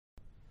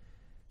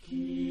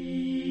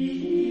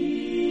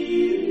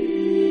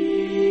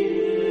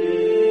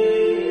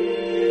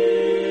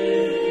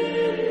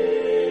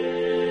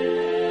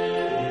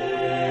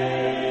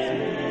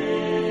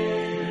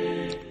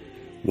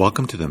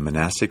Welcome to the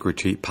Monastic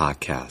Retreat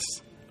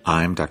Podcast.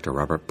 I'm Dr.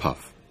 Robert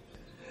Puff.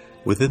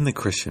 Within the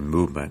Christian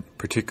movement,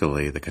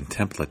 particularly the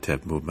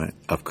contemplative movement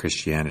of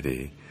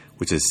Christianity,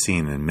 which is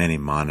seen in many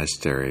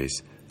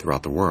monasteries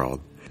throughout the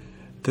world,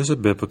 there's a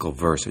biblical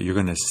verse that you're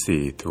going to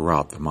see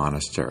throughout the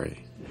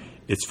monastery.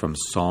 It's from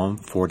Psalm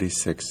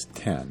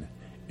 46:10,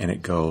 and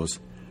it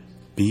goes,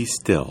 "Be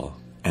still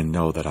and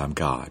know that I'm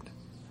God."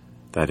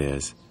 That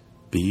is,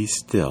 be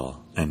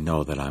still and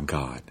know that I'm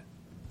God.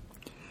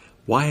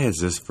 Why has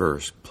this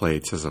verse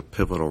played such a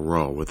pivotal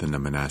role within the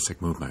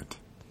monastic movement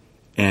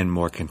and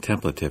more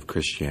contemplative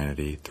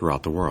Christianity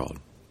throughout the world?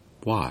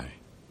 Why?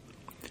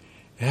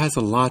 It has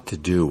a lot to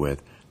do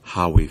with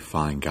how we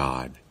find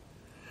God.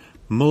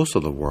 Most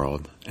of the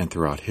world and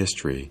throughout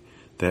history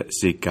that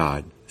seek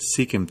God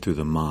seek Him through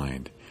the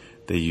mind.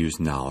 They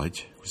use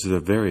knowledge, which is a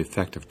very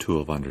effective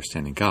tool of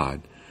understanding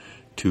God,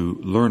 to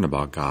learn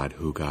about God,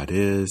 who God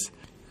is,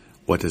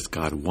 what does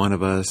God want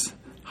of us,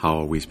 how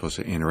are we supposed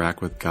to interact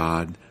with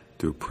God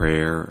through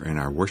prayer and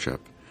our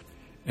worship.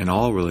 And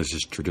all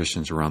religious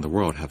traditions around the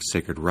world have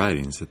sacred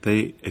writings that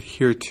they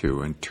adhere to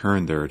and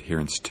turn their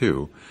adherence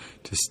to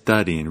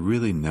study and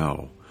really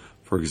know.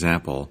 For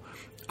example,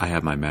 I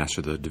have my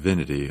Master's of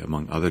Divinity,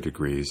 among other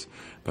degrees,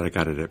 but I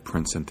got it at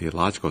Princeton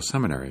Theological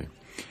Seminary.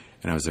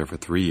 And I was there for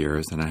 3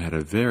 years, and I had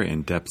a very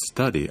in-depth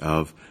study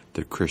of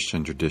the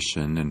Christian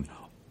tradition, and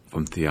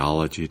from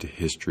theology to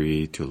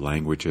history to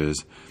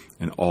languages,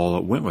 and all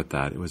that went with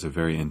that. It was a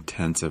very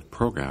intensive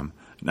program,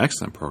 an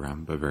excellent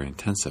program, but very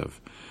intensive.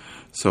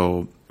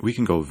 So we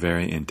can go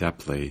very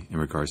in-depthly in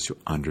regards to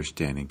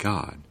understanding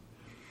God.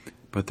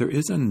 But there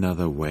is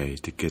another way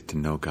to get to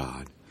know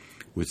God,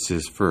 which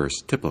this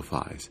verse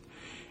typifies.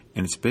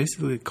 And it's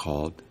basically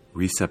called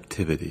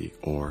receptivity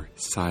or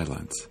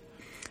silence.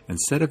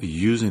 Instead of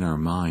using our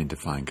mind to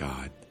find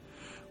God,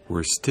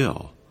 we're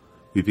still.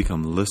 We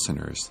become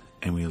listeners,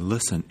 and we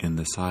listen in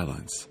the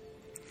silence.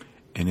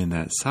 And in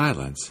that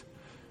silence,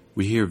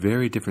 we hear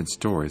very different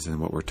stories than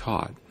what we're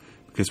taught.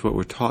 Because what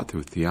we're taught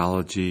through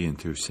theology and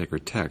through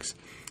sacred texts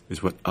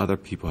is what other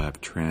people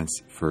have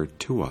transferred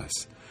to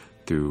us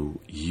through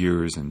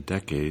years and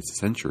decades,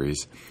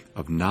 centuries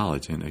of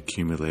knowledge and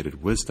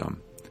accumulated wisdom.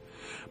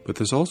 But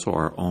there's also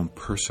our own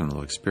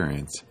personal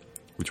experience,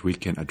 which we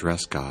can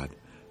address God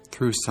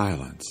through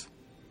silence.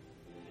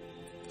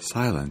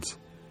 Silence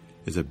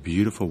is a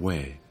beautiful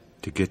way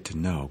to get to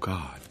know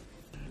God.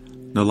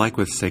 Now, like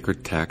with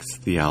sacred texts,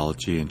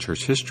 theology, and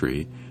church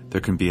history, there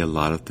can be a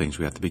lot of things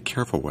we have to be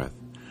careful with.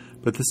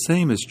 But the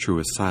same is true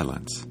with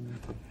silence.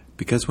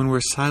 Because when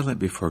we're silent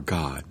before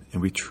God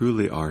and we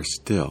truly are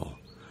still,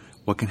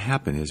 what can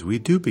happen is we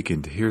do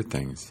begin to hear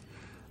things,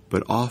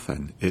 but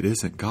often it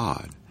isn't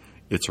God.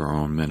 It's our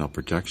own mental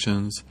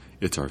projections,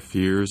 it's our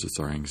fears, it's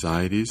our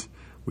anxieties.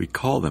 We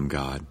call them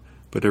God,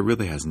 but it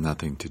really has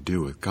nothing to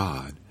do with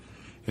God.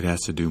 It has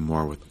to do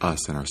more with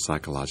us and our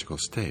psychological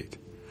state.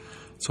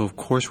 So of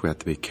course we have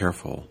to be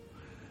careful.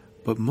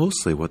 But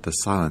mostly what the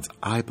silence,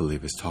 I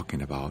believe, is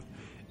talking about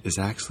is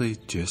actually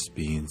just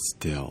being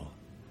still.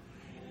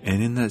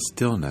 And in that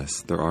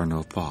stillness, there are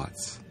no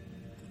thoughts.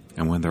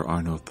 And when there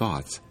are no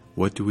thoughts,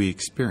 what do we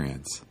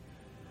experience?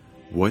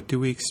 What do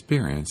we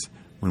experience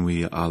when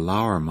we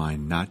allow our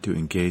mind not to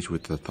engage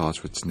with the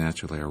thoughts which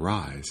naturally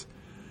arise,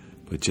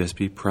 but just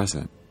be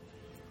present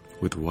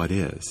with what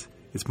is?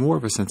 It's more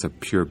of a sense of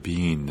pure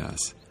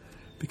beingness,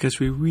 because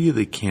we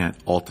really can't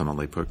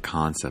ultimately put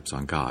concepts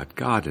on God.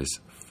 God is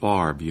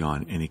far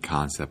beyond any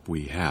concept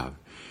we have.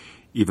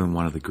 Even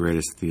one of the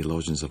greatest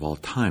theologians of all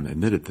time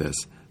admitted this.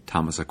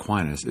 Thomas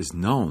Aquinas is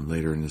known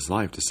later in his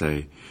life to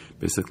say,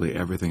 basically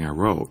everything I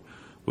wrote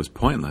was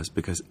pointless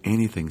because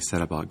anything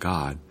said about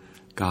God,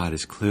 God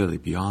is clearly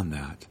beyond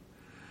that.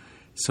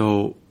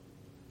 So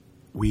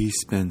we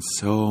spend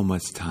so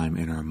much time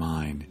in our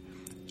mind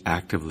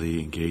actively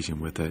engaging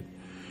with it.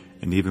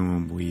 And even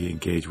when we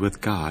engage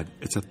with God,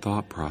 it's a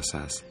thought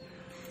process.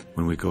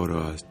 When we go to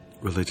a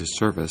religious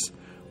service,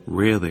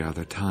 rarely are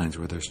there times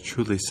where there's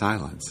truly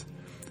silence.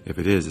 If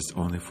it is, it's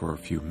only for a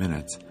few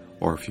minutes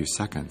or a few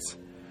seconds.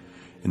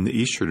 In the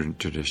Eastern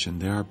tradition,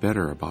 they are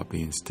better about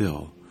being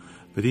still.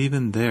 But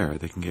even there,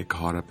 they can get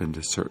caught up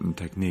into certain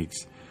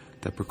techniques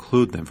that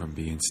preclude them from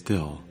being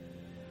still.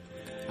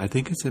 I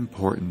think it's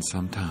important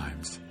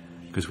sometimes,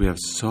 because we have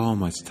so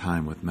much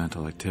time with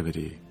mental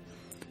activity,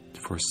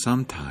 for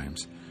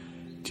sometimes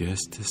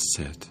just to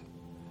sit,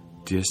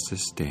 just to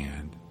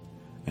stand,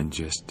 and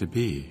just to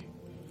be.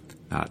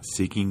 Not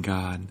seeking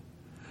God,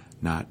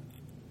 not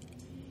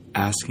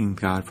asking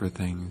God for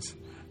things,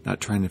 not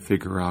trying to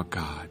figure out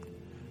God,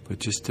 but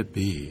just to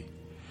be.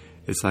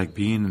 It's like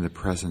being in the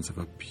presence of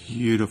a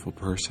beautiful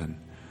person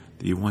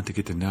that you want to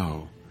get to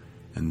know,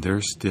 and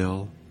they're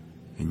still,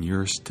 and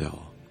you're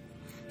still.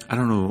 I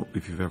don't know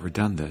if you've ever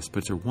done this, but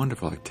it's a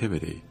wonderful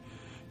activity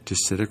to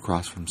sit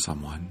across from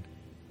someone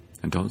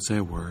and don't say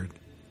a word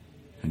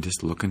and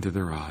just look into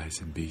their eyes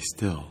and be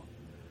still.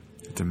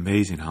 It's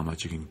amazing how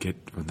much you can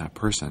get from that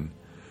person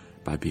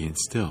by being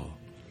still.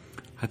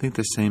 I think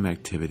the same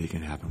activity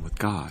can happen with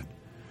God.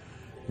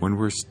 When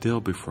we're still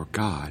before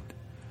God,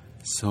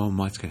 so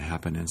much can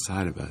happen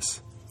inside of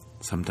us.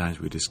 Sometimes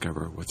we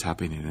discover what's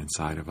happening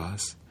inside of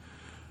us.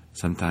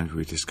 Sometimes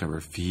we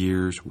discover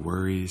fears,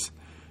 worries,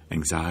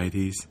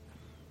 anxieties.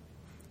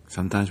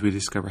 Sometimes we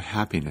discover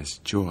happiness,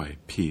 joy,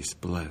 peace,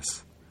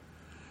 bliss.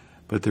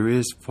 But there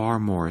is far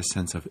more a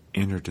sense of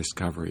inner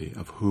discovery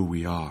of who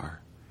we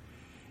are.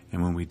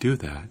 And when we do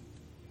that,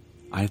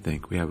 I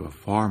think we have a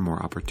far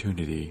more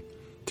opportunity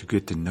to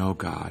get to know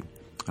God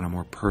on a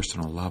more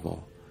personal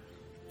level.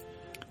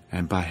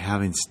 And by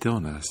having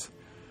stillness,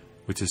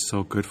 which is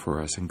so good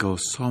for us and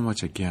goes so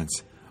much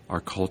against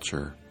our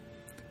culture,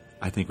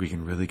 I think we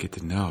can really get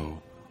to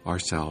know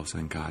ourselves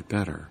and God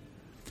better.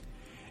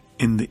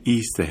 In the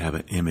East, they have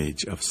an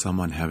image of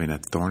someone having a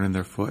thorn in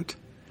their foot,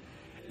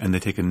 and they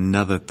take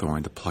another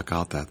thorn to pluck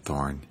out that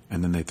thorn,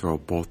 and then they throw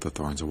both the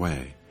thorns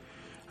away.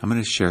 I'm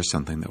going to share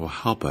something that will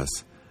help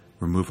us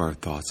remove our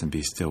thoughts and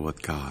be still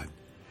with God.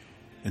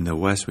 In the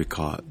West, we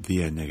call it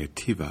via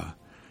negativa.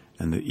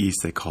 In the East,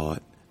 they call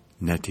it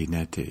neti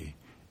neti.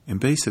 And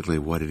basically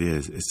what it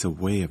is, it's a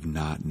way of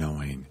not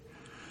knowing.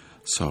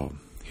 So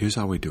here's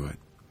how we do it.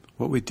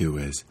 What we do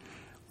is,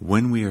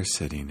 when we are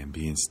sitting and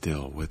being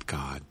still with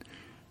God,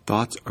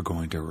 thoughts are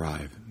going to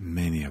arrive,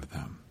 many of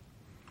them.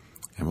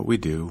 And what we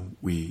do,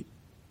 we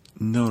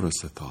notice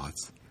the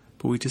thoughts,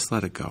 but we just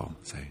let it go.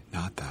 Say,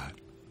 not that,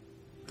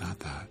 not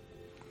that.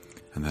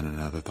 And then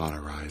another thought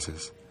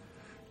arises,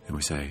 and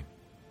we say,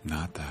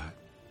 not that,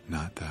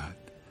 not that.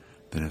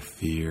 Then a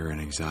fear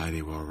and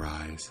anxiety will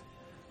arise.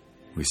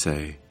 We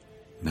say,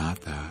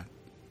 not that,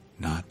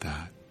 not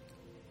that.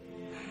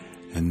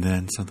 And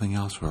then something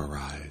else will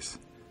arise,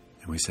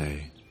 and we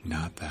say,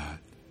 not that,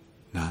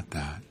 not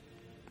that.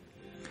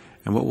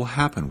 And what will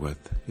happen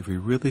if we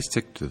really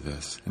stick to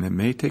this, and it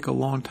may take a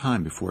long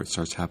time before it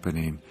starts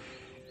happening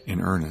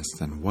in earnest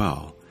and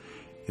well,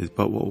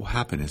 but what will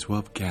happen is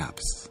we'll have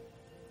gaps.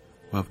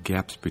 We'll have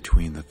gaps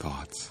between the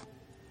thoughts.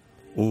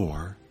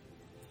 Or,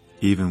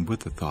 even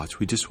with the thoughts,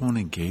 we just won't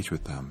engage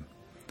with them.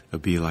 It'll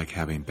be like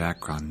having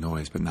background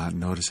noise, but not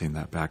noticing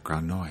that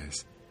background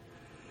noise.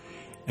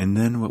 And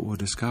then what we'll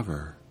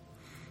discover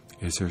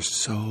is there's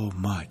so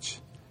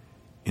much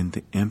in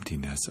the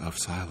emptiness of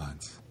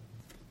silence.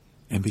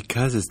 And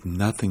because it's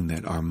nothing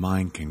that our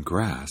mind can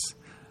grasp,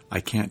 I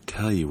can't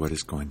tell you what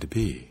it's going to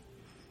be.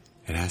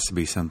 It has to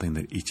be something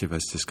that each of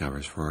us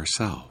discovers for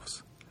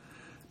ourselves.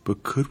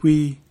 But could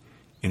we,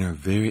 in our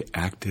very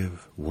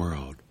active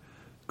world,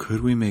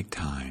 could we make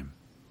time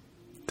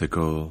to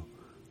go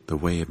the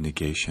way of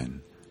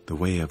negation, the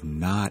way of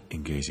not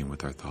engaging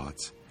with our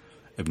thoughts,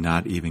 of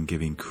not even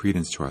giving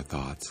credence to our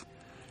thoughts?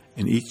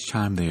 And each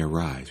time they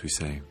arise, we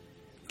say,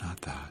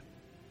 not that,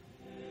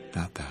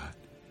 not that.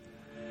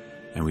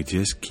 And we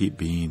just keep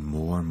being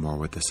more and more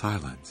with the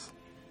silence.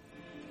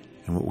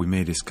 And what we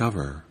may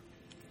discover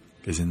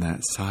is in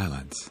that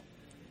silence,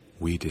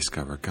 we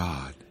discover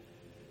God.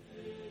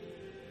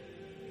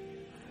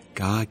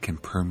 God can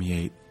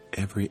permeate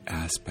every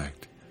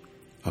aspect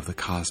of the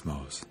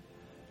cosmos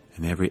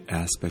and every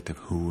aspect of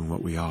who and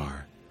what we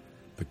are.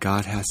 But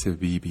God has to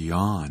be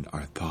beyond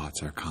our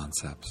thoughts, our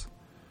concepts.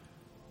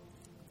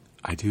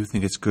 I do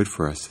think it's good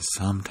for us to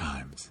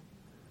sometimes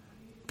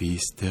be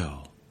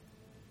still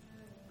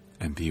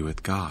and be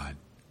with God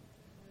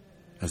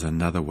as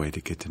another way to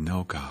get to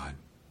know God.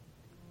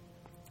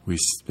 We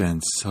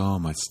spend so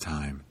much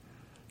time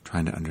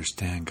trying to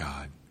understand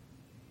God.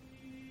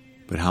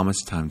 But how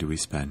much time do we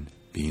spend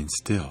being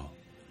still?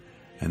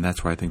 And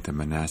that's why I think the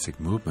monastic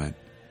movement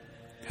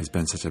has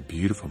been such a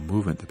beautiful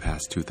movement the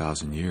past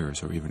 2,000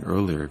 years, or even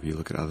earlier if you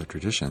look at other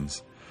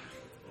traditions,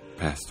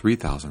 past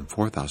 3,000,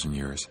 4,000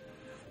 years,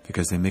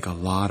 because they make a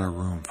lot of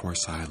room for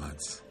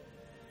silence.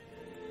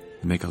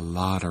 They make a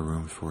lot of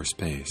room for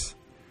space.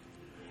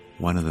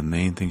 One of the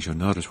main things you'll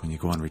notice when you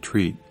go on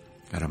retreat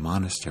at a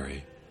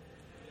monastery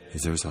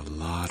is there's a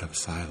lot of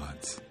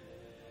silence.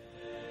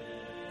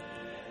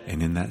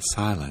 And in that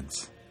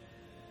silence,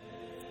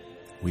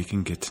 we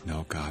can get to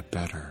know God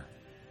better.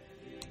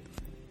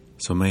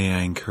 So may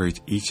I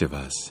encourage each of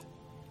us,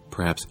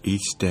 perhaps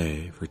each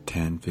day for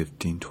 10,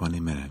 15, 20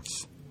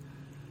 minutes,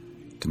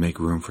 to make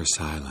room for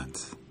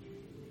silence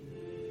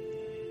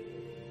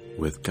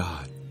with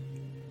God.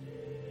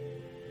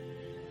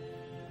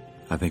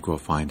 I think we'll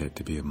find it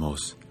to be a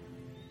most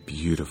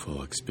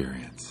beautiful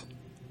experience.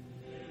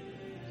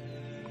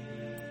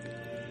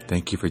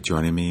 Thank you for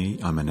joining me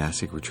on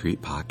Monastic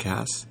Retreat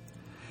Podcast.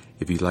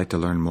 If you'd like to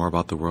learn more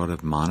about the world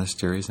of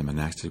monasteries and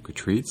monastic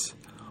retreats,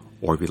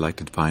 or if you'd like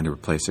to find a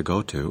place to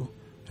go to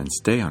and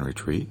stay on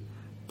retreat,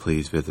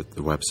 please visit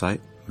the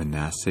website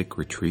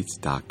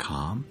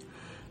monasticretreats.com.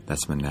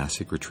 That's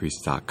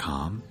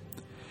monasticretreats.com.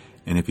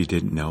 And if you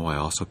didn't know, I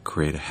also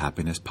create a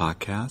happiness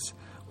podcast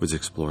which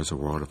explores the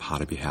world of how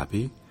to be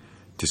happy.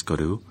 Just go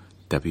to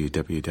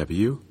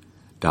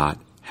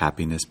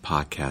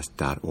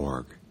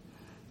www.happinesspodcast.org.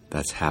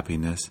 That's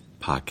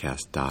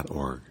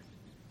happinesspodcast.org.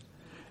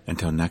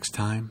 Until next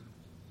time,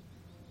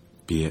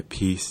 be at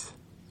peace,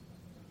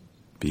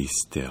 be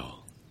still.